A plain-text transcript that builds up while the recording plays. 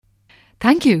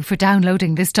Thank you for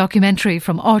downloading this documentary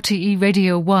from RTE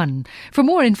Radio 1. For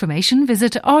more information,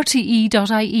 visit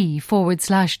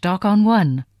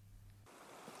rte.ie/doc-on-1.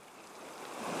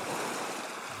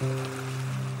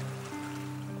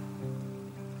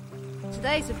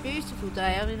 Today's a beautiful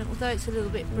day. I mean, although it's a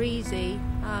little bit breezy,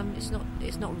 it's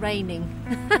not raining,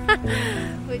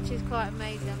 which is quite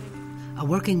amazing. A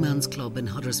working man's club in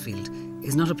Huddersfield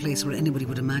is not a place where anybody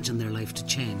would imagine their life to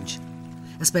change,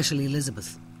 especially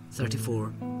Elizabeth,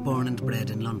 34, born and bred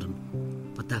in London.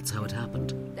 But that's how it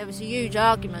happened. There was a huge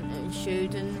argument that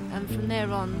ensued, and from there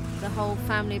on, the whole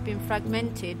family had been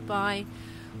fragmented by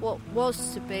what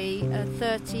was to be a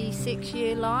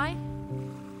 36-year lie.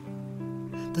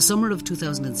 The summer of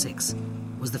 2006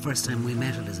 was the first time we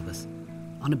met Elizabeth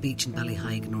on a beach in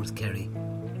Ballyhaig, North Kerry.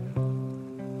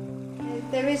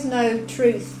 There is no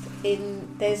truth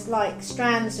there's like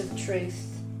strands of truth.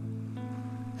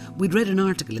 We'd read an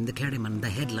article in the Kerryman, the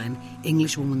headline,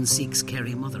 "English woman seeks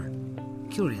Kerry mother."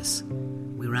 Curious,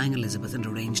 we rang Elizabeth and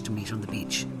arranged to meet on the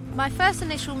beach. My first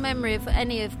initial memory of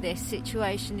any of this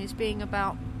situation is being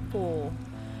about 4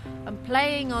 and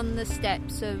playing on the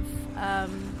steps of a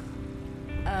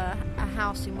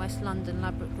house in West London,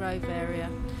 Ladbroke Grove area.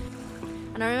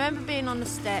 And I remember being on the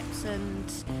steps, and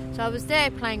so I was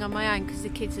there playing on my own because the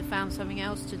kids had found something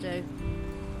else to do.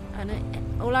 And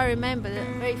all I remember, a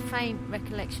very faint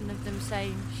recollection of them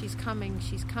saying, "She's coming,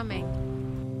 she's coming."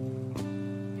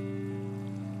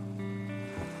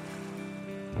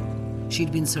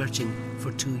 She'd been searching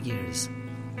for 2 years,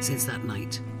 since that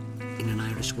night, in an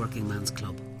Irish working man's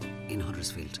club in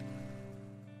Huddersfield.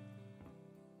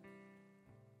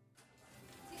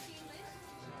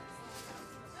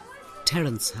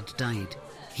 Terence had died.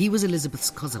 He was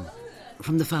Elizabeth's cousin,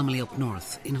 from the family up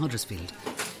north in Huddersfield.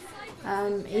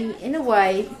 In a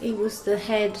way, he was the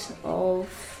head of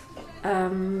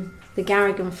the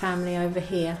Garrigan family over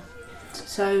here.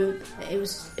 So it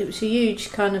was a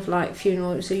huge kind of like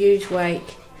funeral. It was a huge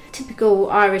wake,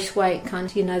 typical Irish wake, kind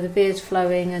of, the beer's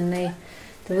flowing and the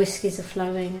whiskies are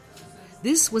flowing.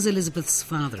 This was Elizabeth's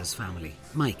father's family,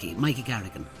 Mikey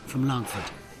Garrigan, from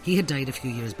Longford. He had died a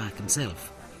few years back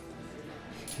himself.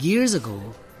 Years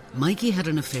ago, Mikey had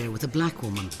an affair with a black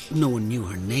woman. No one knew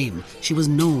her name. She was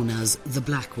known as the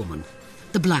Black Woman.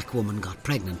 The Black Woman got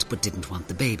pregnant but didn't want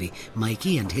the baby.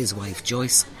 Mikey and his wife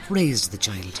Joyce raised the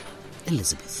child,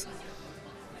 Elizabeth.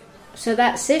 So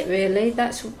that's it, really.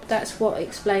 That's what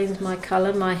explains my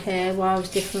colour, my hair, why I was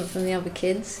different from the other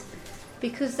kids.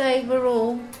 Because they were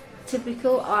all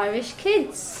typical Irish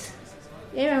kids.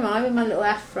 Here am I with my little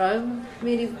afro,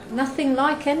 really nothing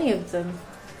like any of them.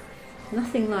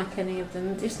 Nothing like any of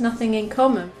them, just nothing in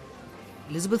common.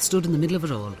 Elizabeth stood in the middle of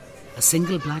it all, a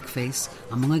single black face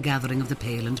among a gathering of the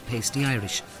pale and pasty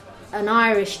Irish. An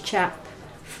Irish chap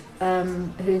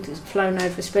who'd flown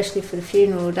over especially for the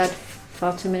funeral had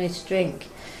far too many to drink.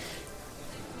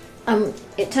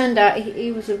 It turned out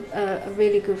he was a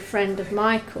really good friend of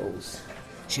Michael's.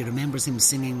 She remembers him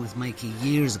singing with Mikey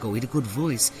years ago. He had a good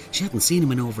voice. She hadn't seen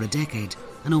him in over a decade.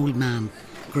 An old man,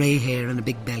 grey hair and a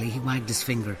big belly. He wagged his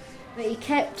finger. But he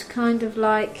kept kind of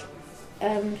like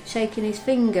shaking his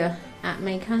finger at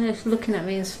me, kind of looking at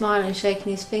me and smiling,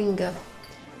 shaking his finger.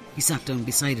 He sat down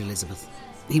beside Elizabeth.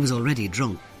 He was already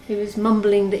drunk. He was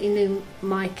mumbling that he knew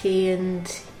Mikey and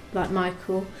like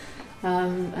Michael,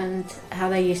 and how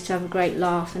they used to have a great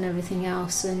laugh and everything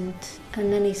else. And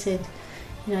then he said,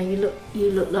 you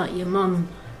look like your mum.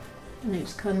 And it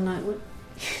was kind of like, what,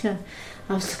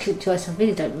 I was looking at Joyce. I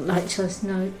really don't look like Joyce.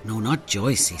 No, not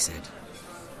Joyce, he said.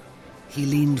 He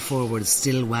leaned forward,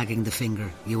 still wagging the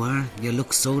finger. You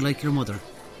look so like your mother.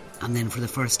 And then for the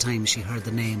first time she heard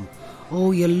the name.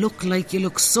 Oh, you look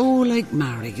so like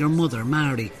Mary, your mother,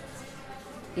 Mary.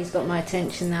 He's got my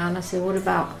attention now, and I said, what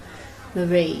about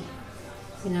Marie?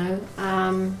 And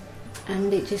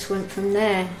it just went from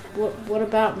there. What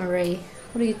about Marie?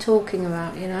 What are you talking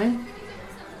about, A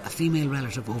female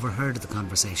relative overheard the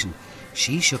conversation.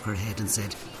 She shook her head and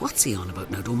said, what's he on about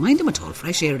now? Don't mind him at all.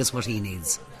 Fresh air is what he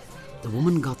needs. The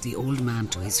woman got the old man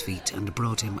to his feet and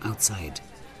brought him outside.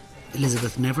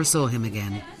 Elizabeth never saw him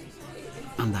again,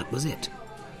 and that was it.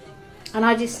 And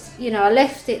I just, I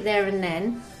left it there and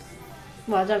then.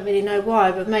 Well, I don't really know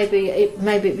why, but maybe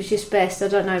it was just best, I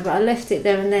don't know. But I left it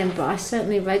there and then, but I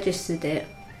certainly registered it.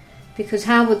 Because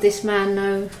how would this man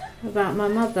know about my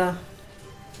mother?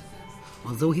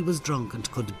 Although he was drunk and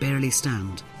could barely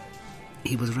stand,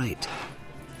 he was right.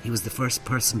 He was the first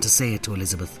person to say it to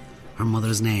Elizabeth. Her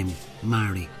mother's name,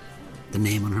 Mary, the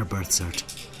name on her birth cert.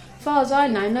 As far as I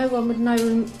know, no one would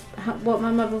know what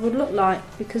my mother would look like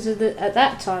because of at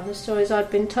that time the stories I'd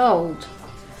been told.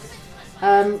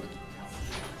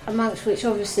 amongst which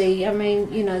obviously, I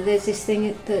mean, you know, there's this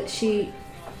thing that she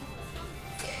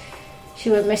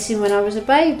went missing when I was a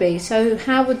baby. So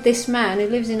how would this man who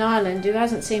lives in Ireland, who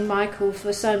hasn't seen Michael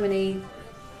for so many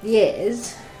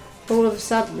years, all of a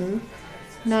sudden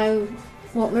know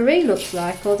what Marie looks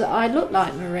like, or that I look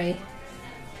like Marie?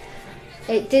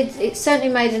 It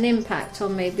certainly made an impact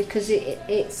on me, because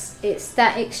it's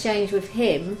that exchange with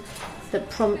him that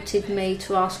prompted me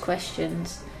to ask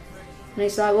questions. And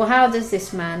it's like, well, how does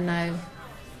this man know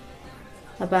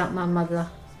about my mother?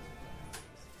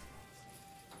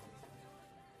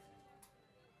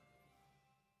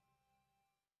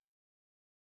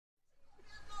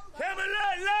 Come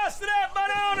on, last of that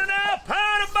banana now.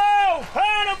 Pound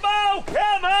a bowl,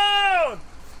 come on.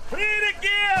 Clear the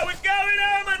gear, we're going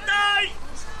home at night.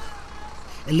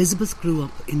 Elizabeth grew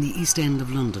up in the East End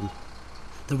of London.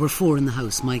 There were 4 in the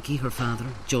house: Mikey, her father,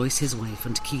 Joyce, his wife,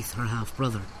 and Keith, her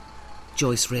half-brother.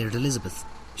 Joyce reared Elizabeth.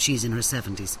 She's in her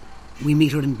 70s. We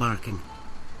meet her in Barking.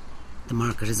 The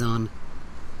market is on.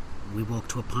 We walk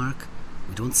to a park.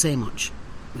 We don't say much.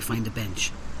 We find a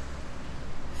bench.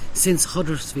 Since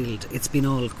Huddersfield, it's been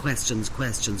all questions.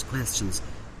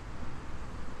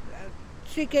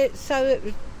 She gets so...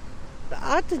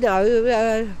 I don't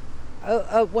know...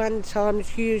 at one time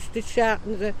she used to shout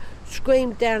and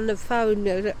scream down the phone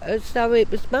as though it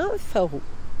was my fault.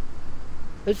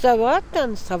 As though I'd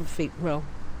done something wrong.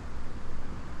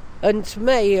 And to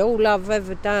me, all I've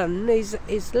ever done is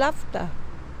loved her.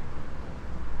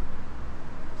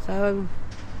 So,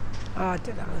 I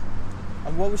don't know.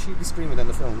 And what would she be screaming on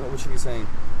the phone? What would she be saying?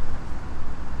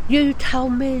 You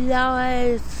told me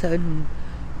lies and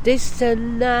this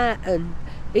and that, and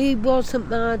he wasn't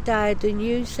my dad, and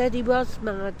you said he was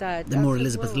my dad. The more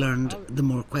Elizabeth learned, the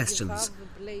more questions.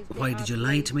 Why did you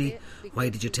lie to me? Why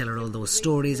did you tell her all those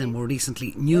stories? And more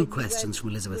recently, new questions from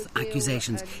Elizabeth.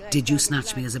 Accusations. Did you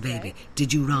snatch me as a baby?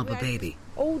 Did you rob a baby?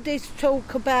 All this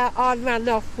talk about I ran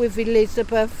off with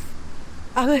Elizabeth.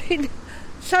 I mean,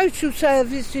 social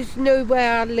services knew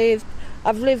where I lived.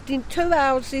 I've lived in 2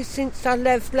 houses since I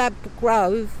left Ladbroke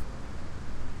Grove.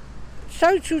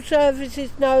 Social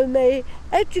services know me.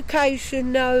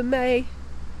 Education know me.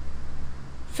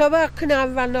 So how can I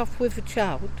run off with a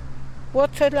child?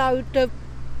 What a load of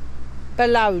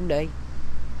baloney.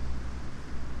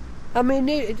 I mean,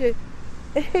 it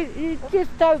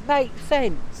just don't make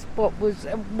sense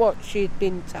what she'd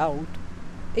been told.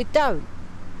 It don't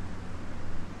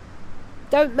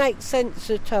make sense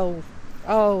at all.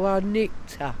 Oh, I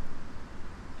nicked her.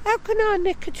 How can I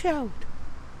nick a child?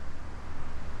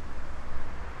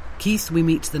 Keith we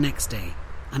meet the next day.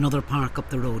 Another park up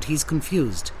the road. He's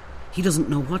confused. He doesn't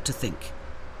know what to think.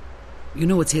 You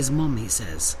know it's his mum, he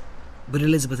says. But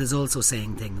Elizabeth is also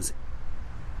saying things.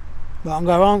 But I'm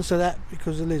going to answer that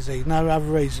because of Lizzie. No other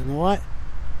reason, all right?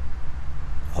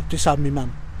 I've disowned my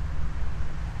mum.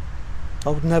 I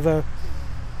would never...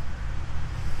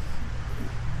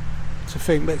 to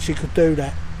think that she could do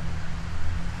that.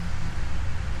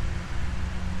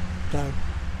 No.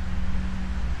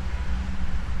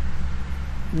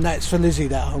 And that's for Lizzie,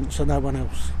 that answer, no one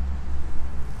else.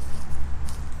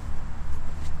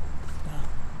 No.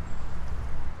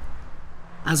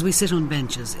 As we sit on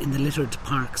benches in the littered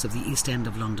parks of the East End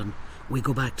of London, we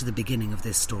go back to the beginning of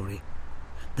this story.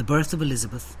 The birth of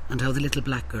Elizabeth and how the little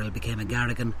black girl became a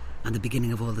Garrigan, and the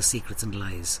beginning of all the secrets and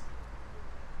lies.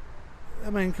 I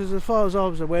mean, because as far as I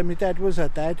was aware, my dad was her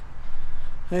dad.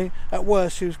 At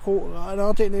worst, she was caught, and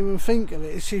I didn't even think of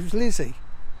it. She was Lizzie.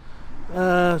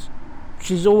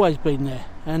 She's always been there.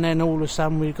 And then all of a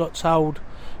sudden, we got told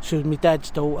she was my dad's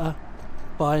daughter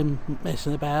by him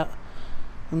messing about,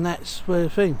 and that's the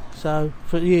thing. So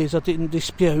for years, I didn't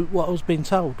dispute what I was being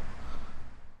told.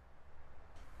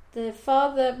 The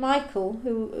father, Michael,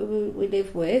 who we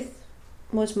live with,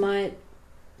 was my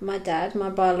dad, my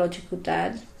biological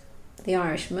dad, the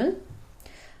Irishman.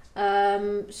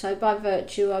 So by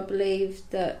virtue, I believe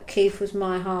that Keith was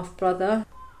my half-brother.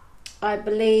 I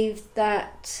believe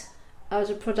that I was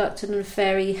a product of an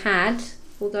affair he had,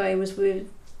 although he was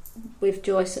with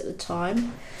Joyce at the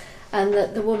time, and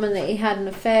that the woman that he had an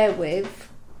affair with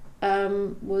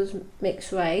was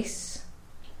mixed race.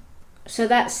 So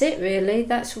that's it, really.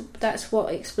 That's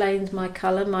what explains my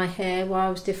colour, my hair, why I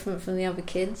was different from the other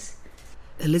kids.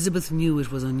 Elizabeth knew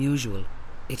it was unusual.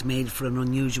 It made for an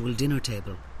unusual dinner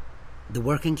table. The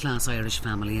working-class Irish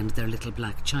family and their little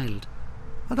black child.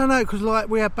 I don't know, because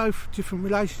we had both different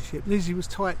relationships. Lizzie was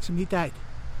tight to me dad.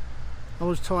 I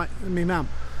was tight to me mum.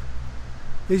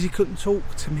 Lizzie couldn't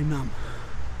talk to me mum.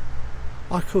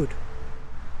 I could.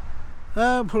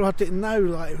 But I didn't know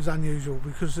it was unusual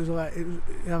because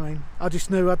I just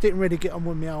knew I didn't really get on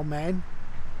with my old man.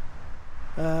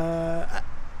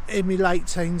 In my late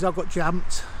teens, I got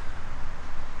jumped.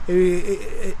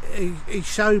 He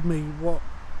showed me what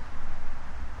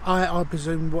I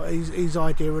presume what his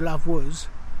idea of love was.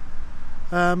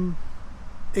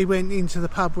 He went into the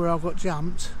pub where I got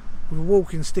jumped with a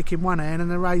walking stick in one hand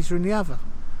and a razor in the other.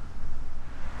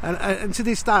 And to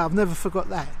this day, I've never forgot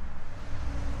that.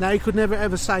 Now, he could never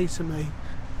ever say to me,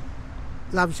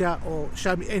 loves you, or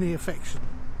show me any affection.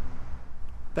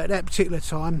 But at that particular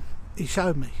time, he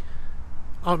showed me.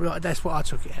 That's what I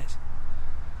took it as.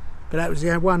 But that was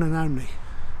the one and only.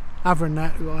 Other than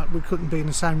that, like, we couldn't be in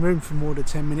the same room for more than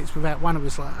 10 minutes without one of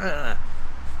us like, ugh.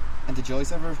 And did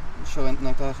Joyce ever show anything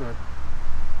like that, or?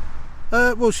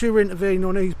 Well, she would intervene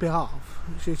on his behalf.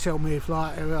 She'd tell me if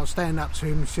I'll stand up to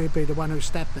him, she'd be the one who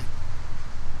stabbed me.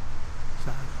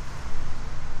 So.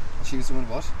 She was the one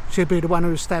what? She'd be the one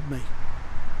who stabbed me.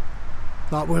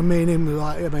 Like when me and him were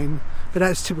like, but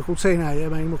that's typical teenager.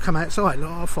 We'll come outside, like,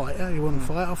 I'll fight you. You want to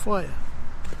fight? I'll fight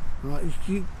you. Like,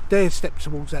 you dare step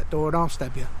towards that door and I'll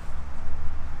stab you.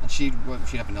 And she'd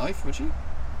have a knife, would she?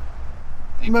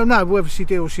 Well, no, whether she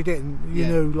did or she didn't, you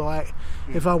knew, like,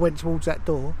 if I went towards that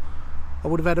door, I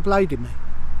would have had a blade in me.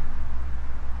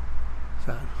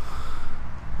 So.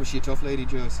 Was she a tough lady,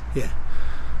 Joyce? Yeah.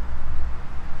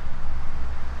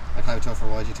 Like, how tough or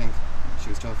why do you think she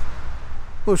was tough?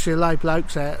 Well, she'd lay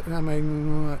blokes out.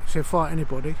 She'd fight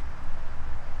anybody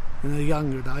in her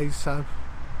younger days, so.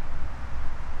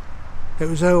 It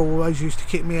was her who always used to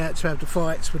kick me out to have the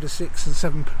fights with the 6 and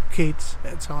 7 kids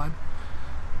at a time.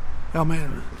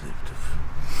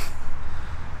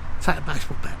 Take a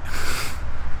baseball bat.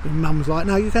 And Mum was like,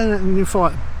 no, you go out and you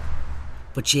fight them.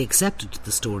 But she accepted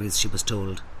the stories she was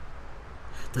told.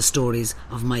 The stories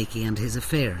of Mikey and his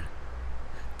affair.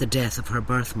 The death of her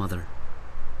birth mother.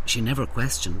 She never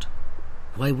questioned.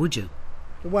 Why would you?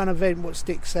 The one event what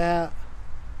sticks out,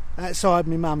 outside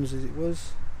my mum's as it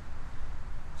was,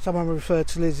 someone referred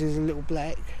to Liz as a little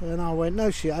black, and I went,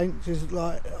 no she ain't, she's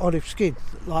like olive skin,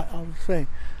 like I was saying.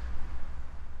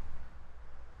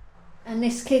 And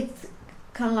this kid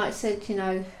kind of like said,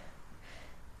 I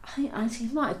think he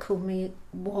might have called me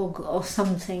wog or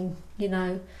something, It's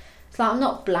like, I'm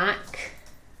not black.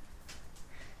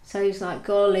 So he was like,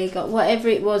 golly, whatever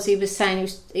it was he was saying,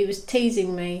 he was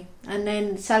teasing me. And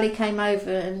then Sally came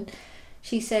over and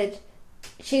she said,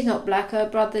 she's not black, her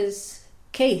brother's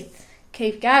Keith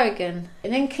Garrigan.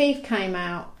 And then Keith came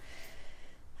out.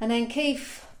 And then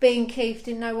Keith, being Keith,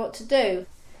 didn't know what to do.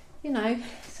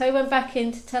 So he went back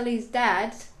in to tell his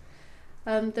dad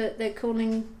that they're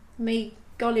calling me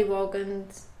Gollywog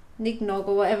and Nignog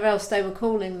or whatever else they were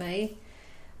calling me.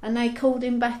 And they called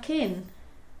him back in.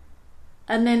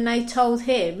 And then they told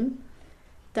him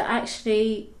that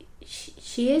actually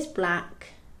she is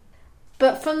black.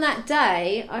 But from that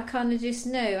day, I kind of just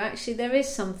knew, actually, there is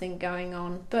something going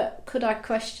on. But could I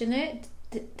question it?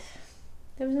 There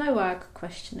was no way I could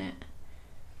question it.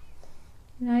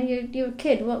 You're a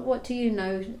kid. What do you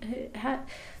know?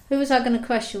 Who was I going to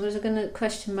question? Was I going to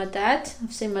question my dad?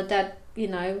 I've seen my dad,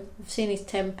 I've seen his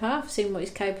temper. I've seen what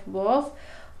he's capable of.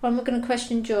 Or am I going to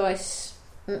question Joyce?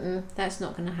 That's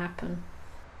not going to happen.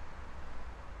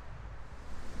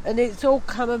 And it's all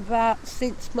come about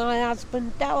since my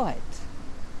husband died.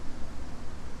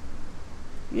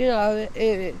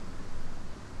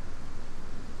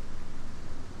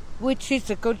 Which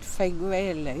is a good thing,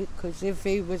 really, because if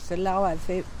he was alive,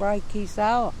 it'd break his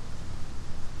heart.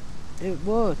 It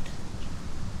would.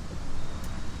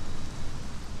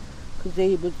 Because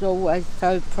he was always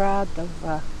so proud of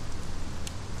her.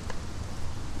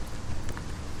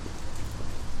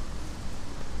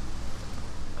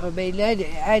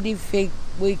 Anything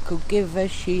we could give her,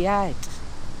 she had.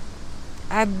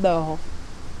 And more.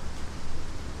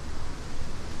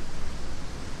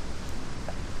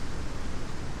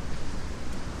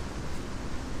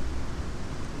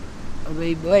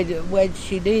 When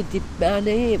she needed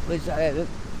money, it was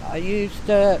I used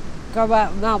to go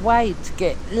out of my way to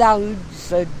get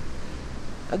loans and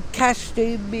cashed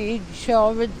in my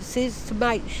insurances to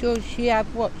make sure she had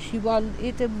what she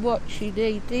wanted and what she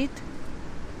needed.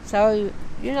 So,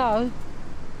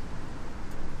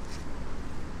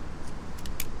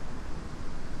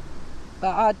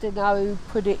 But I don't know who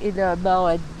put it in her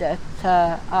mind that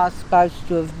I was supposed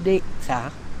to have nicked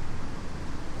her.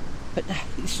 But that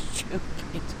is stupid.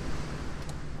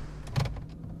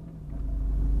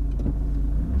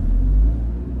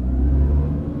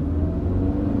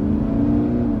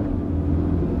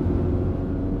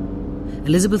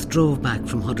 Elizabeth drove back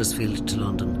from Huddersfield to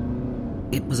London.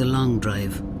 It was a long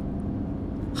drive.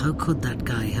 How could that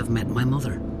guy have met my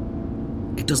mother?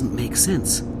 It doesn't make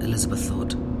sense, Elizabeth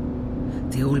thought.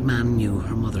 The old man knew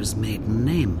her mother's maiden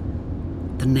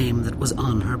name, the name that was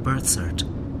on her birth cert.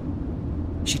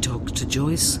 She talked to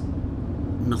Joyce.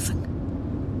 Nothing.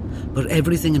 But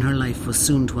everything in her life was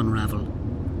soon to unravel,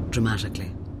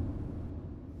 dramatically.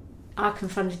 I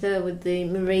confronted her with the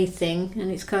Marie thing,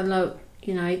 and it's kind of like,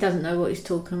 you know, he doesn't know what he's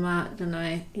talking about, don't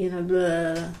know, you know,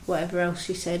 blah, whatever else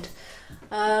she said.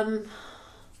 And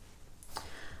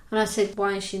I said,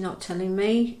 why is she not telling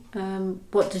me?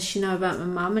 What does she know about my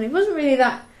mum? And it wasn't really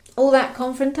all that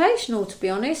confrontational, to be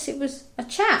honest. It was a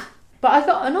chat. But I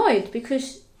got annoyed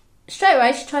because straight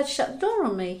away she tried to shut the door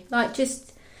on me. Like,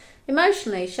 just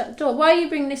emotionally shut the door. Why are you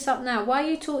bringing this up now? Why are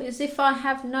you talking as if I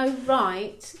have no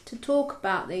right to talk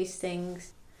about these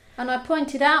things? And I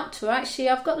pointed out to her, actually,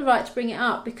 I've got the right to bring it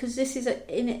up because this is,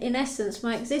 in essence,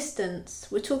 my existence.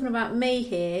 We're talking about me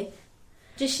here.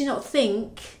 Does she not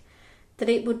think that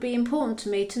it would be important to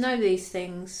me to know these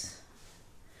things?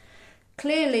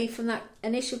 Clearly, from that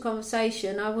initial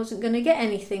conversation, I wasn't going to get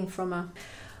anything from her.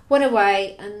 Went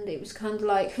away, and it was kind of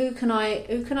like, who can I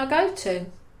go to?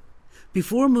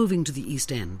 Before moving to the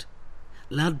East End,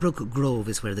 Ladbroke Grove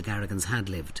is where the Garrigans had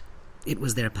lived. It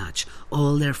was their patch.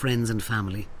 All their friends and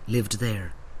family lived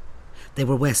there. They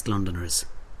were West Londoners.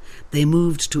 They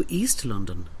moved to East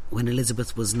London when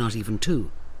Elizabeth was not even 2.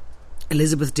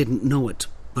 Elizabeth didn't know it,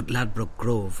 but Ladbroke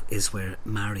Grove is where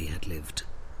Mary had lived.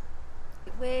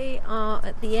 We are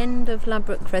at the end of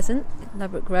Ladbroke Crescent,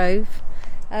 Ladbroke Grove,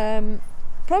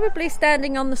 probably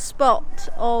standing on the spot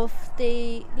of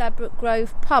the Ladbroke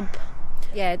Grove pub.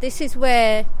 Yeah, this is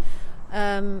where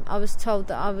I was told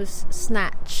that I was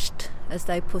snatched, as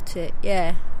they put it,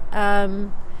 yeah.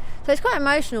 So it's quite an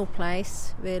emotional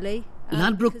place, really.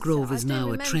 Ladbroke Grove is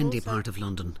now a trendy part of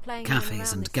London,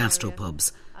 cafes and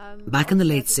gastropubs. Back in the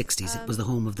late 60s, it was the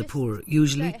home of the poor,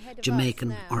 usually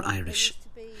Jamaican or Irish.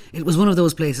 It was one of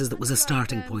those places that was a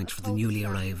starting point for the newly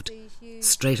arrived.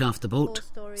 Straight off the boat,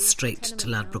 straight to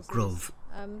Ladbroke Grove.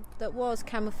 That was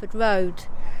Camerford Road,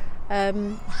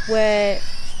 where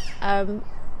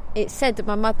it said that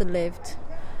my mother lived,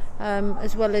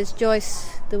 as well as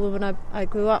Joyce, the woman I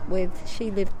grew up with.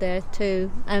 She lived there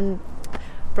too, and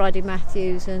Bridie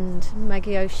Matthews and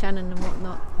Maggie O'Shannon and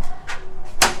whatnot.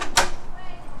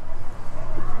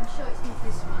 I'm sure it's not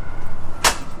this one.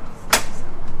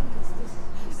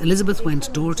 Elizabeth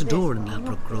went door to door in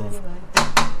Ladbroke Grove.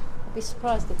 I'd be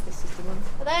surprised if this is the one.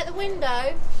 Are they at the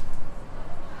window?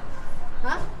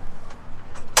 Huh?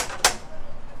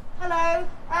 Hello.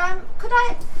 Could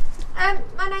I...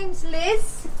 my name's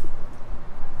Liz.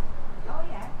 Oh,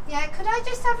 yeah. Yeah, could I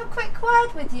just have a quick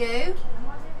word with you?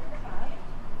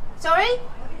 Sorry?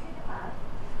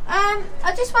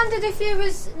 I just wondered if you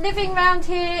was living round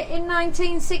here in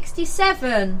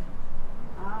 1967.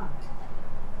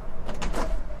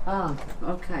 Oh,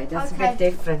 okay, that's okay. A bit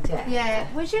different, yeah.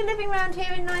 Yeah, was you living round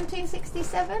here in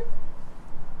 1967?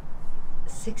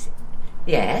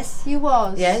 Yes. You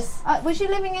was? Yes. Was you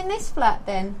living in this flat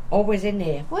then? Always in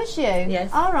here. Was you?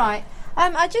 Yes. All right.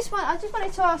 I just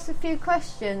wanted to ask a few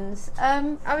questions.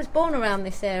 I was born around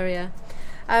this area,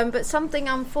 but something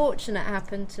unfortunate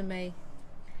happened to me.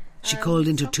 She called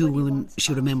into 2 women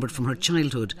she remembered from her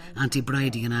childhood, Auntie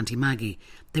Bridie and Auntie Maggie.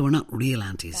 They were not real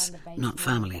aunties, not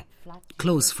family.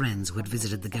 Close friends who had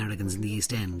visited the Garrigans in the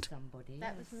East End.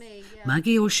 That was me, yeah.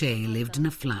 Maggie O'Shea lived in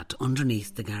a flat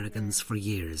underneath the Garrigans for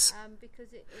years.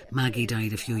 Maggie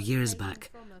died a few years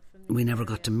back. We never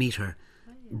got to meet her.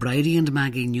 Bridie and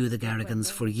Maggie knew the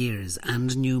Garrigans for years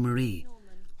and knew Marie.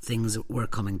 Things were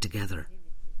coming together.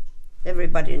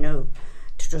 Everybody knew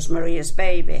it was Maria's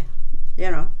baby,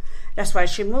 you know. That's why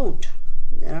she moved,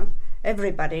 you know.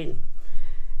 Everybody,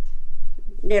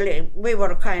 nearly, we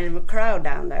were kind of a crowd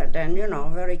down there then, you know,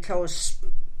 very close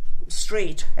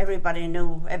street. Everybody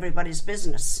knew everybody's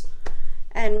business.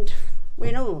 And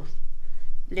we knew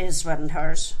Liz wasn't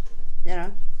hers, you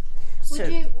know.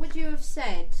 Would you have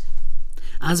said...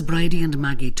 As Bridie and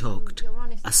Maggie talked,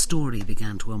 a story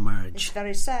began to emerge. It's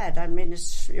very sad. I mean,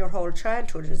 your whole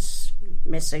childhood is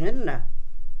missing, isn't it?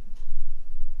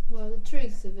 Well, the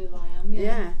truth of who I am, yeah.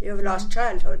 Yeah, you've lost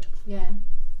childhood. Yeah.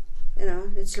 You know,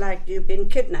 it's like you've been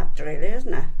kidnapped, really,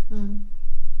 isn't it? Mm.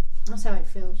 That's how it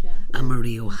feels, yeah. And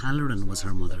Marie O'Halloran was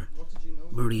her mother.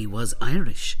 Marie was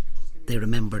Irish. They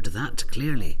remembered that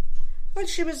clearly. Well,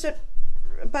 she was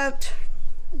about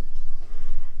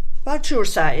your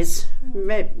size,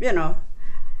 you know.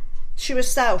 She was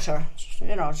stouter,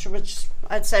 you know.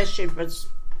 I'd say she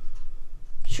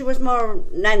was more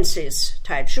Nancy's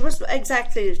type. She was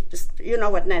exactly, you know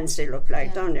what Nancy looked like,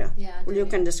 yeah. Don't you? Yeah, well, you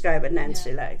can describe what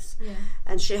Nancy likes. Yeah.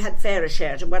 And she had fairish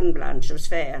hair. She wasn't blonde, she was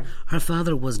fair. Her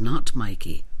father was not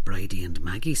Mikey, Bridie and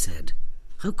Maggie said.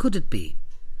 How could it be?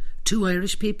 2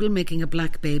 Irish people making a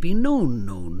black baby? No,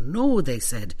 no, no, they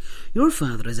said. Your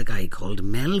father is a guy called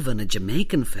Melvin, a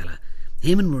Jamaican fella.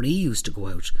 Him and Marie used to go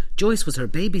out. Joyce was her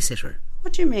babysitter.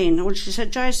 What do you mean? Well, she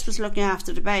said Joyce was looking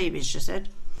after the baby, she said.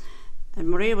 And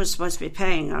Marie was supposed to be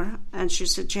paying her, and she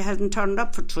said she hadn't turned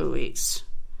up for 2 weeks.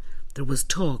 There was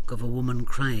talk of a woman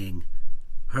crying,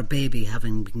 her baby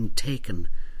having been taken.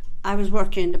 I was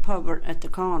working in the pub at the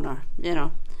corner, you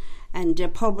know, and the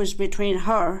pub was between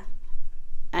her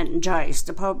and Joyce.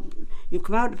 The pub, you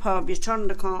come out of the pub, you turn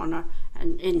the corner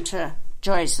and into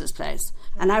Joyce's place.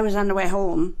 And I was on the way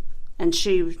home, and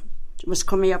she was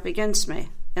coming up against me,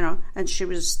 you know, and she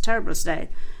was terrible state.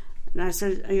 And I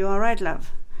said, "Are you all right,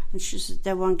 love?" And she said,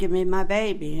 "They won't give me my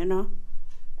baby, you know."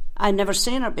 I'd never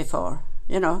seen her before,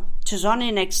 you know. It was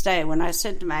only next day when I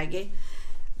said to Maggie,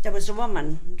 there was a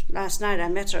woman, last night I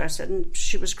met her, I said, and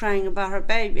she was crying about her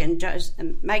baby, and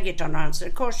Maggie turned around and said,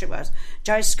 of course she was.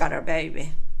 Joyce got her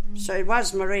baby. So it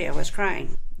was Maria was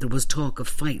crying. There was talk of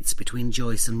fights between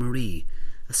Joyce and Marie,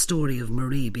 a story of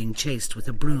Marie being chased with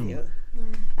a broom.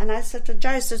 And I said to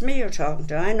Joyce, it's me you're talking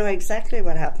to. I know exactly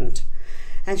what happened.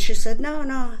 And she said,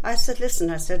 no. I said, listen,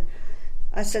 I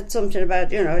said something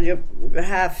about, you know, you're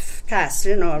half caste,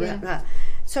 you know. Yeah.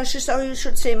 So she said, oh, you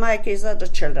should see Mikey's other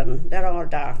children. They're all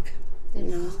dark. They're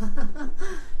not.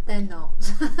 They're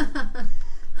not.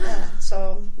 Yeah,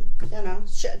 so, you know,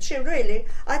 she really,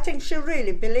 I think she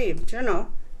really believed, you know.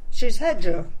 She's had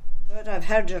you. But I've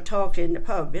heard her talk in the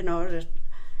pub, you know.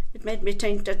 It made me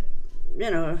think that,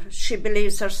 you know, she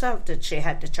believes herself that she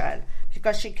had the child.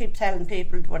 Because she keeps telling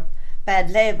people what bad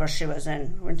labour she was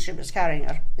in when she was carrying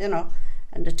her, you know.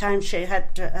 And the time she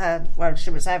had to,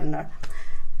 she was having her,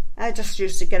 I just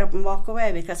used to get up and walk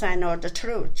away because I know the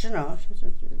truth, you know.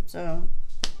 So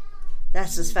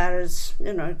that's as far as,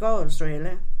 you know, it goes,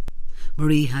 really.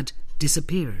 Marie had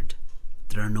disappeared.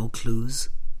 There are no clues,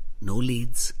 no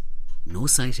leads, no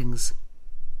sightings.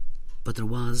 But there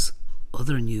was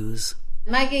other news.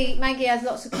 Maggie has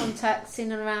lots of contacts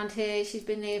in and around here. She's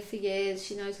been here for years.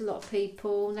 She knows a lot of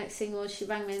people. Next thing was, she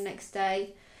rang me the next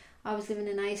day. I was living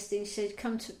in Hastings. She said,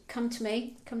 come to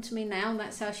me now. And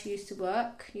that's how she used to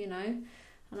work, you know.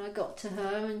 And I got to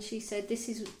her and she said, this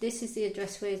is the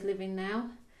address where he's living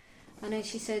now. And then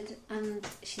she said,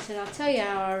 I'll tell you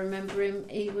how I remember him.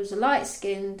 He was a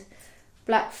light-skinned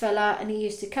black fella, and he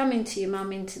used to come into your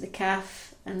mum into the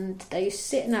cafe, and they used to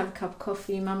sit and have a cup of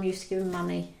coffee. Your mum used to give him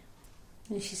money.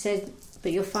 And she said,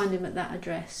 but you'll find him at that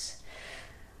address.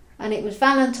 And it was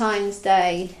Valentine's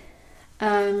Day.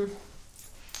 I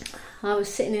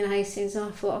was sitting in Hastings and I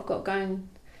thought, I've got to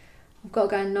go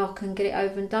and knock and get it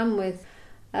over and done with.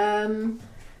 I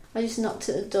just knocked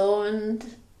at the door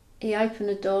and he opened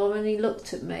the door and he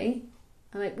looked at me.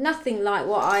 I mean, nothing like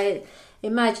what I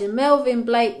imagined. Melvin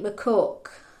Blake McCook.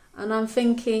 And I'm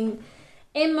thinking,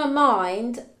 in my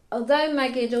mind, although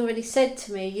Maggie had already said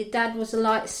to me, your dad was a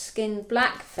light-skinned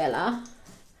black fella,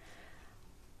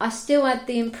 I still had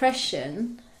the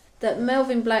impression that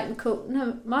Melvin Blake McCook,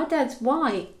 no, my dad's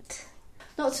white.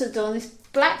 Not to the door, and this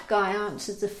black guy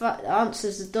answers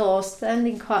the door,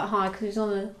 standing quite high because he's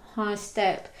on a high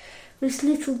step, with this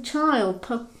little child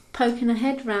poking her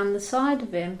head round the side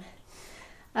of him.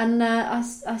 And I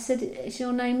said, is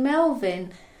your name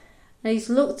Melvin? And he's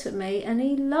looked at me and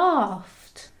he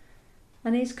laughed.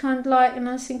 And he's kind of like, and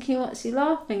I was thinking, what's he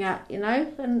laughing at, you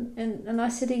know? And I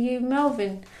said, are you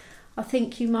Melvin? I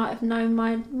think you might have known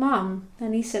my mum.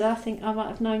 And he said, I think I might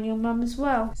have known your mum as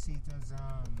well.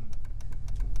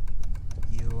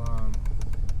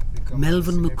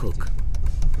 Melvin McCook.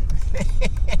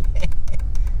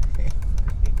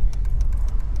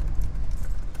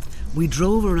 We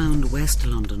drove around West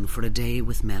London for a day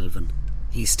with Melvin.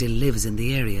 He still lives in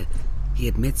the area. He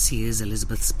admits he is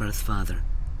Elizabeth's birth father.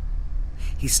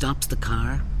 He stops the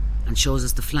car and shows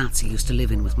us the flats he used to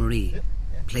live in with Marie,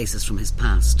 places from his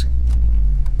past.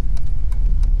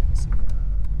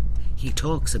 He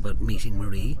talks about meeting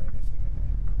Marie.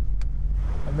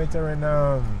 I met her in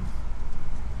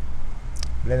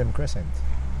Blenheim Crescent.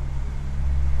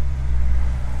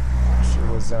 She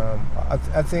was,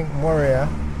 I think Maria,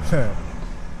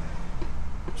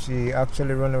 she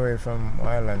actually ran away from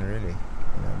Ireland, really,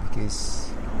 you know,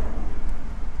 because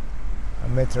I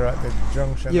met her at the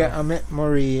junction. Yeah, I met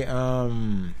Marie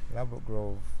Labbock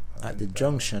Grove at the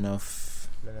junction of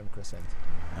Blenheim Crescent.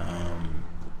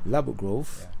 Labbock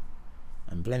Grove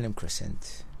and Blenheim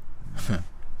Crescent.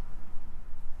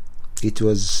 It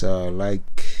was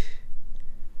like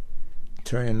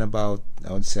turning about,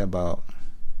 I would say about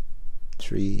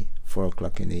 3-4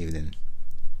 o'clock in the evening.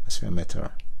 That's when I met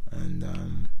her, and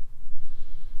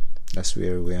That's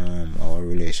where our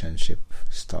relationship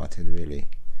started, really.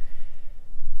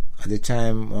 At the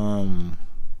time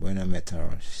when I met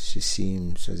her, she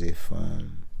seems as if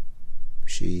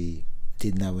she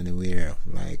didn't have anywhere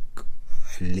like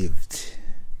I lived.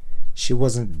 She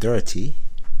wasn't dirty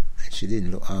and she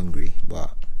didn't look hungry,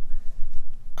 but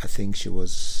I think she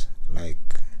was like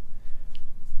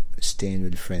staying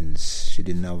with friends. She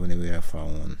didn't have anywhere of her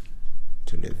own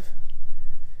to live.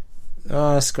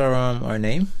 I asked her her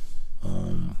name,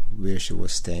 where she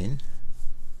was staying,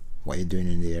 what you're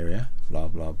doing in the area, blah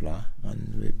blah blah,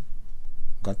 and we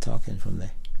got talking from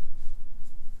there.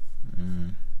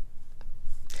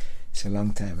 It's a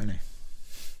long time, isn't it?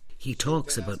 He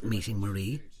talks about meeting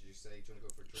Marie.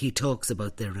 He talks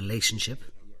about their relationship.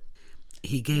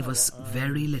 He gave us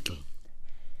very little.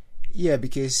 Yeah,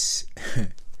 because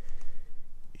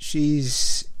she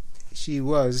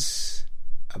was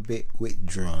a bit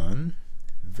withdrawn,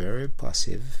 very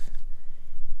passive,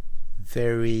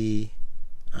 very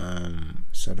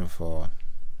sort of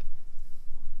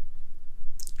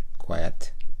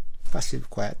quiet, passive,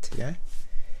 quiet. Yeah.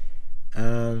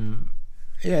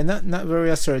 Not very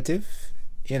assertive,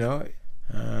 you know.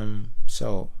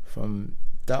 So from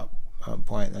that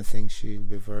point, I think she'll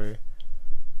be very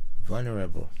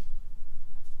vulnerable.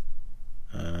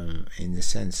 In the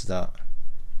sense that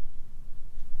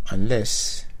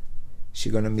unless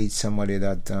she's gonna meet somebody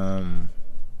that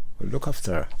will look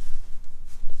after her,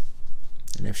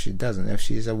 and if she doesn't, if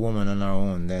she's a woman on her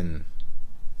own, then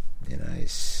you know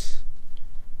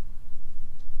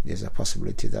there's a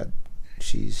possibility that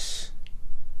she's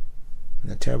in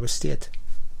a terrible state.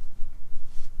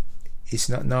 It's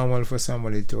not normal for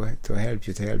somebody to help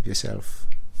you to help yourself.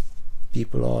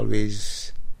 People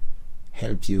always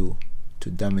help you to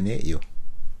dominate you,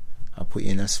 or put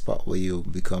you in a spot where you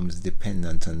becomes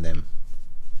dependent on them.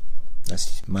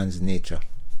 That's man's nature,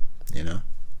 you know,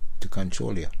 to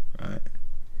control you, right?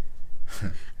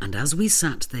 And as we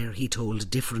sat there, he told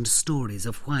different stories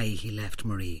of why he left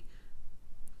Marie.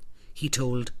 He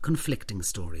told conflicting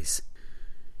stories.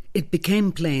 It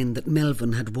became plain that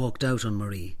Melvin had walked out on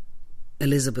Marie.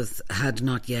 Elizabeth had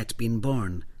not yet been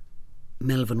born.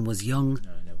 Melvin was young.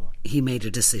 No, never. He made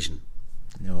a decision.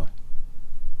 Never.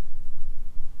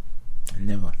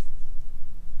 Never.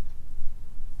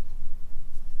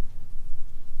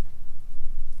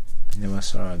 Never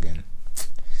saw her again.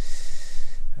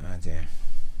 Ah, dear.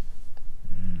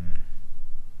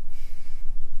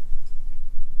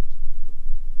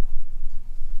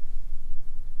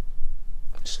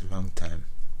 It's a long time.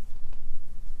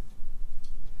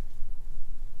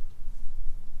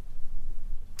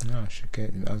 No, she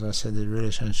came, as I said, the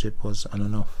relationship was on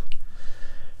and off.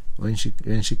 When she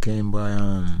came by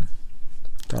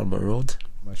Talbot Road,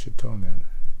 but she told me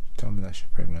that she's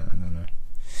pregnant. I don't know.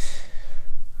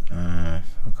 I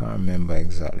can't remember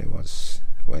exactly what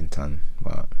went on,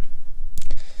 but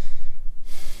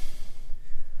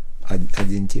I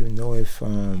didn't even know if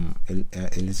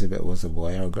Elizabeth was a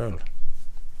boy or a girl.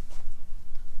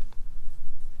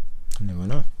 I never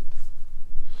know.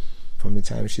 From the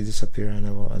time she disappeared, I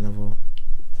never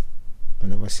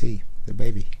see the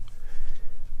baby.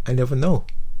 I never know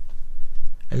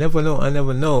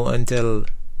until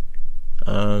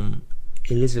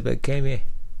Elizabeth came here.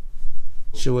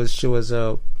 She was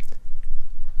a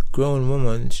grown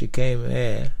woman. She came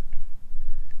here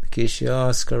because she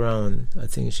asked around. I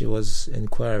think she was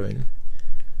inquiring,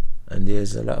 and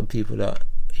there's a lot of people that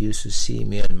used to see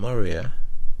me and Maria,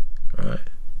 right?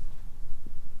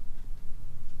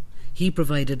 He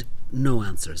provided no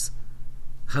answers.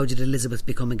 How did Elizabeth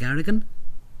become a Garrigan?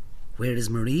 Where is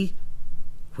Marie?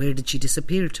 Where did she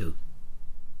disappear to?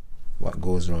 What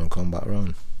goes round come back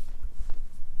round.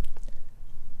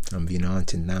 I'm being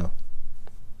haunted now.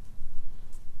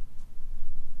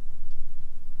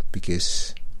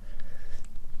 Because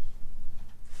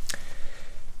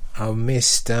I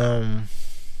missed knowing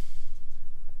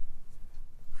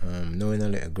a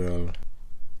little girl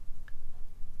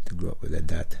to grow up with her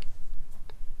dad.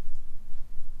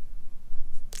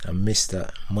 I missed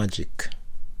that magic.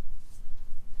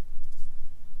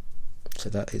 So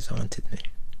that has haunted me.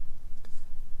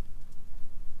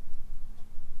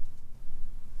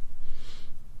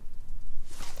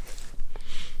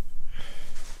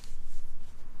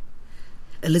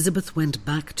 Elizabeth went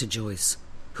back to Joyce,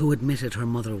 who admitted her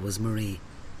mother was Marie.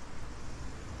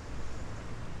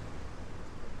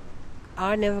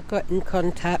 I never got in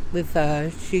contact with her.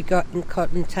 She got in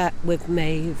contact with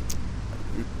me.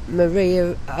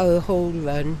 Maria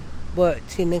O'Halloran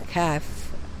worked in a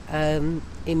cafe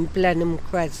in Blenheim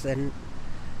Crescent,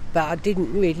 but I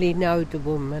didn't really know the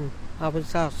woman. I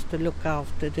was asked to look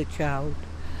after the child.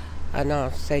 And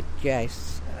I said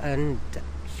yes. And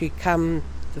she come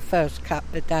the first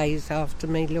couple of days after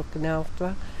me looking after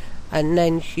her, and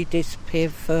then she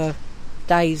disappeared for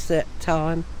days at a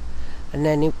time, and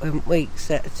then it went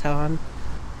weeks at a time.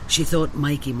 She thought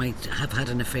Mikey might have had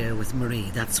an affair with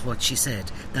Marie. That's what she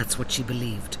said. That's what she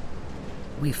believed.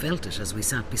 We felt it as we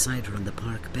sat beside her on the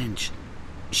park bench.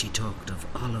 She talked of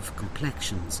olive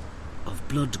complexions, of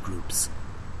blood groups.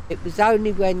 It was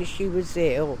only when she was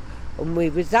ill and we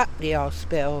was at the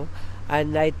hospital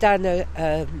and they'd done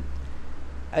a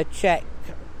check,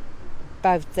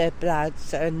 both their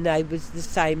bloods, and they was the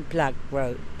same blood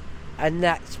group. And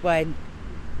that's when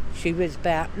she was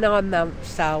about 9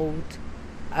 months old.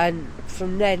 And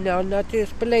from then on, I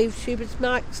just believed she was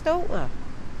Mike's daughter.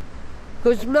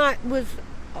 Because Mike was,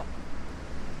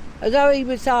 although he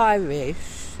was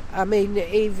Irish, I mean,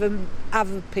 even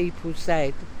other people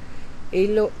said he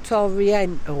looked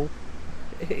Oriental.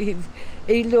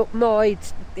 He looked more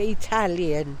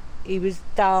Italian. He was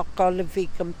dark, olivey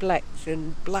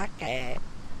complexion, black hair.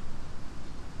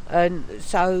 And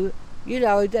so, you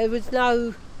know, there was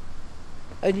no...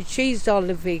 And she's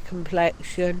olivey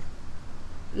complexion,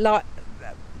 like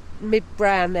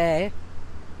mid-brown hair.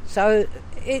 So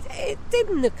it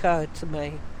didn't occur to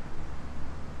me.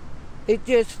 It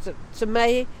just, to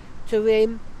me, to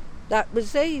him, that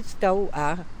was his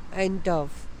daughter, end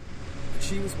of.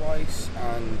 She was white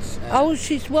and... oh,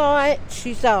 she's white,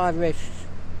 she's Irish.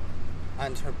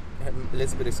 And her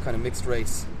Elizabeth is kind of mixed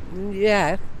race.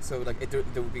 Yeah. So, like, there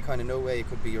would be kind of no way it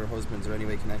could be your husband's or any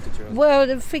way connected to your husband? Well,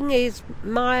 the thing is,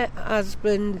 my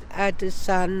husband had a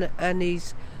son and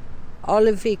he's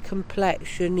olivey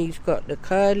complexion, he's got the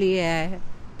curly hair,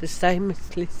 the same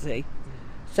as Lizzie.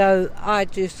 So I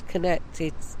just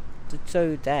connected the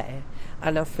two there,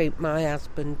 and I think my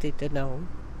husband didn't know.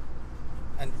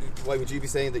 And why would you be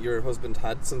saying that your husband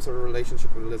had some sort of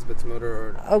relationship with Elizabeth's mother?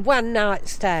 Or a one-night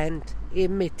stand, he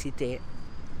admitted it,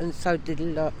 and so did a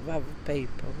lot of other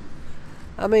people.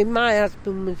 I mean, my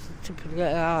husband was a typical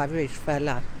Irish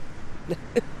fella.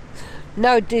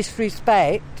 No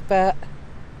disrespect, but...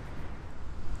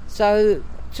 So,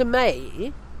 to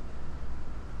me,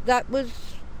 that was...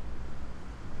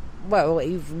 Well,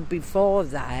 even before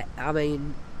that, I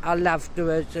mean, I loved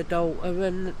her as a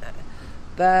daughter,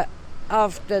 but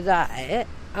after that,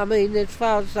 I mean, as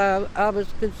far as I was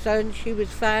concerned, she was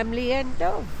family, end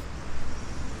of.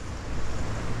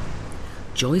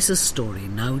 Joyce's story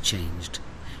now changed.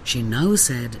 She now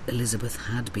said Elizabeth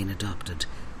had been adopted.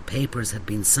 Papers had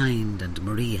been signed and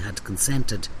Marie had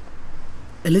consented.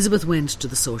 Elizabeth went to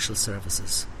the social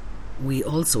services. We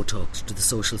also talked to the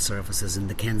social services in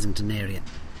the Kensington area.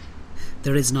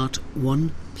 There is not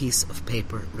one piece of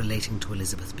paper relating to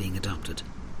Elizabeth being adopted.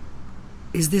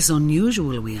 Is this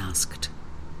unusual, we asked.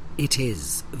 It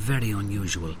is very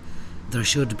unusual. There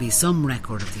should be some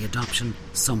record of the adoption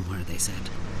somewhere, they said.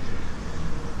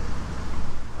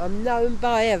 I'm known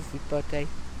by everybody.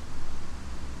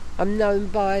 I'm known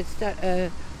by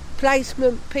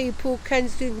placement people,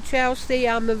 Kensington Chelsea.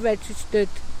 I'm a registered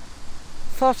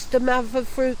foster mother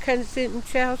through Kensington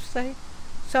Chelsea.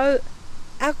 So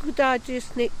how could I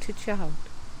just nick a child?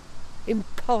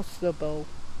 Impossible.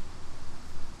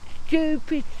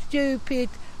 Stupid,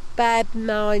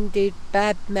 bad-minded,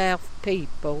 bad-mouthed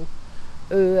people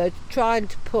who are trying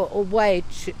to put a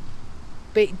wedge,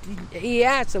 but he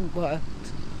hasn't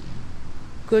worked.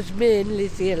 Because me and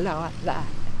Lizzie are like that.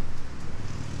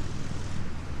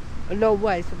 And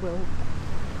always will.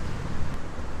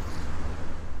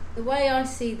 The way I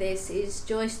see this is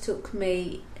Joyce took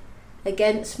me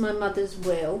against my mother's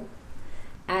will,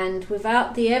 and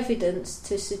without the evidence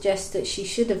to suggest that she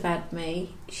should have had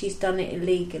me, she's done it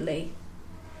illegally.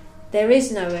 There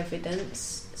is no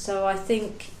evidence, so I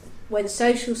think when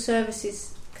social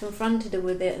services confronted her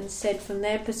with it and said from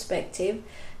their perspective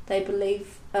they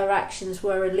believe her actions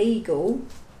were illegal,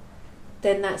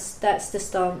 then that's the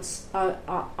stance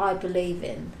I believe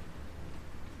in.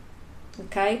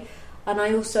 Okay? And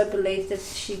I also believe that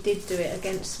she did do it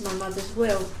against my mother's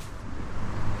will.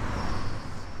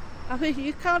 I mean,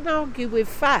 you can't argue with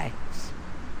facts.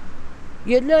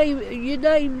 Your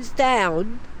name's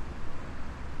down.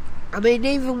 I mean,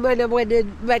 even when I went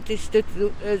and registered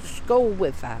at school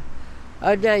with her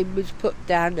name was put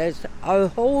down as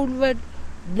O'Halloran,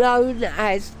 known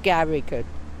as Garrigan.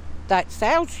 That's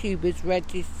how she was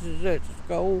registered at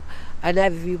school and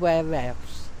everywhere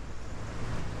else.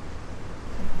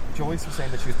 Joyce was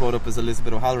saying that she was brought up as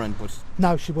Elizabeth O'Halloran, but...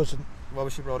 No, she wasn't. What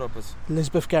was she brought up as?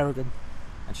 Elizabeth Garrigan.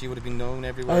 And she would have been known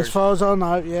everywhere? As far as I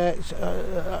know,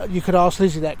 yeah. You could ask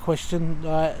Lizzie that question.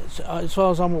 As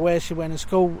far as I'm aware, she went to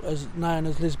school as known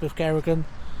as Elizabeth Garrigan.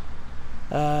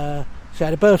 She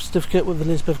had a birth certificate with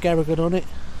Elizabeth Garrigan on it.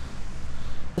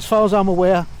 As far as I'm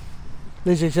aware,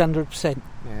 Lizzie's 100%.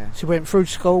 Yeah. She went through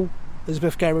school,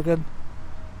 Elizabeth Garrigan.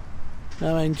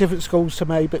 I mean, different schools to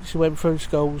me, but she went through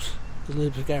schools with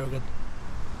Elizabeth Garrigan.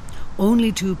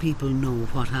 Only 2 people know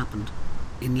what happened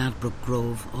in Ladbroke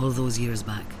Grove all those years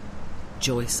back.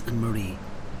 Joyce and Marie.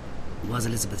 Was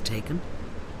Elizabeth taken?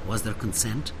 Was there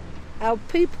consent? How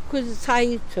people could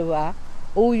say to her,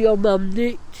 "Oh, your mum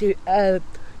nicked you,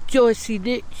 Joycey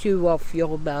nicked you off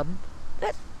your mum."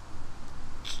 That's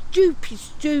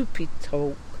stupid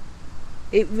talk.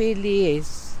 It really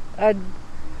is. And,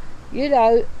 you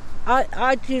know,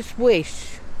 I just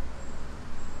wish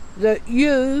that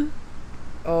you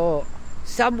or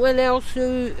someone else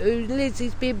who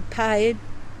Lizzie's been paying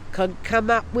can come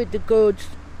up with the goods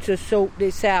to sort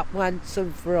this out once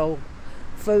and for all.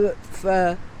 For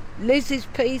Lizzie's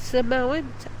peace of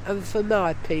mind and for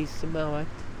my peace of mind.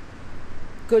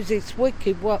 Because it's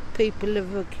wicked what people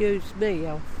have accused me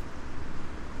of.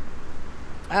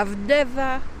 I've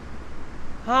never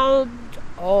harmed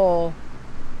or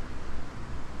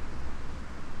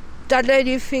done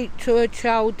anything to a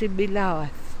child in my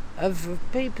life. And for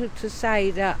people to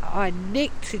say that I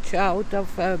nicked a child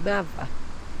off her mother,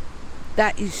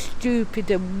 that is stupid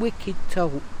and wicked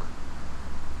talk.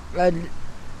 And,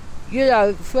 you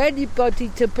know, for anybody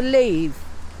to believe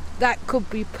that could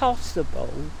be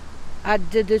possible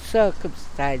under the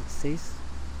circumstances,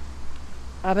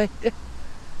 I mean,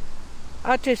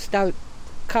 I just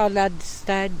can't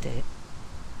understand it.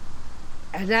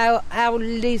 And how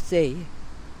Lizzie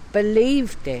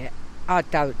believed it, I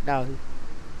don't know,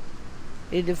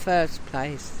 in the first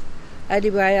place.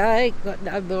 Anyway, I ain't got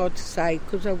no more to say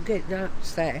because I'm getting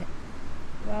upset.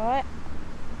 Right?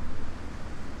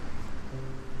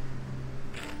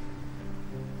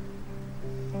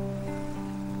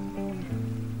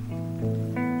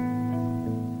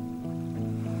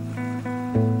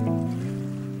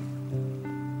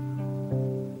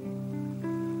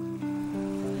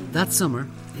 That summer,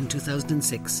 in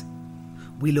 2006,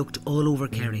 we looked all over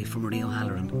Kerry for Marie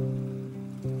O'Halloran.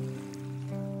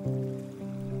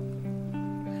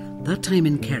 That time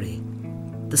in Kerry,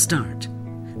 the start,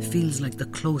 feels like the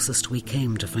closest we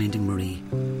came to finding Marie,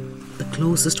 the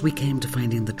closest we came to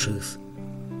finding the truth.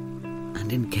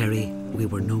 And in Kerry, we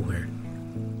were nowhere.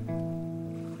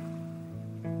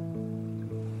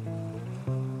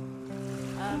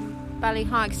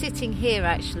 Ballyheigue, sitting here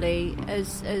actually,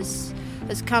 has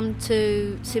come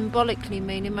to symbolically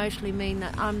mean, emotionally mean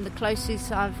that I'm the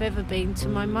closest I've ever been to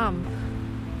my mum.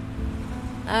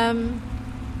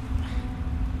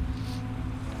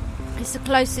 It's the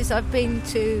closest I've been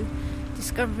to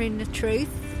discovering the truth.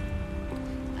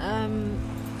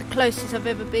 The closest I've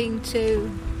ever been to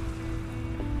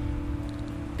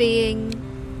being,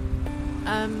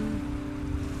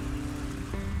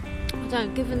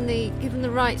 given the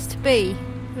rights to be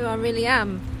who I really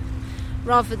am,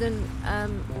 rather than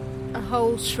a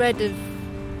whole shred of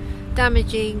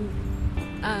damaging,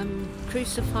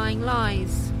 crucifying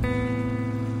lies.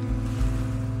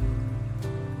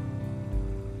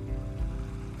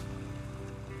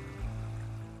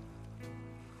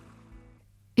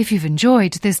 If you've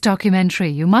enjoyed this documentary,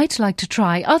 you might like to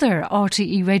try other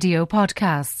RTE Radio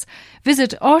podcasts.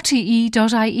 Visit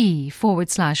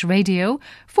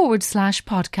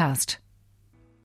rte.ie/radio/podcast.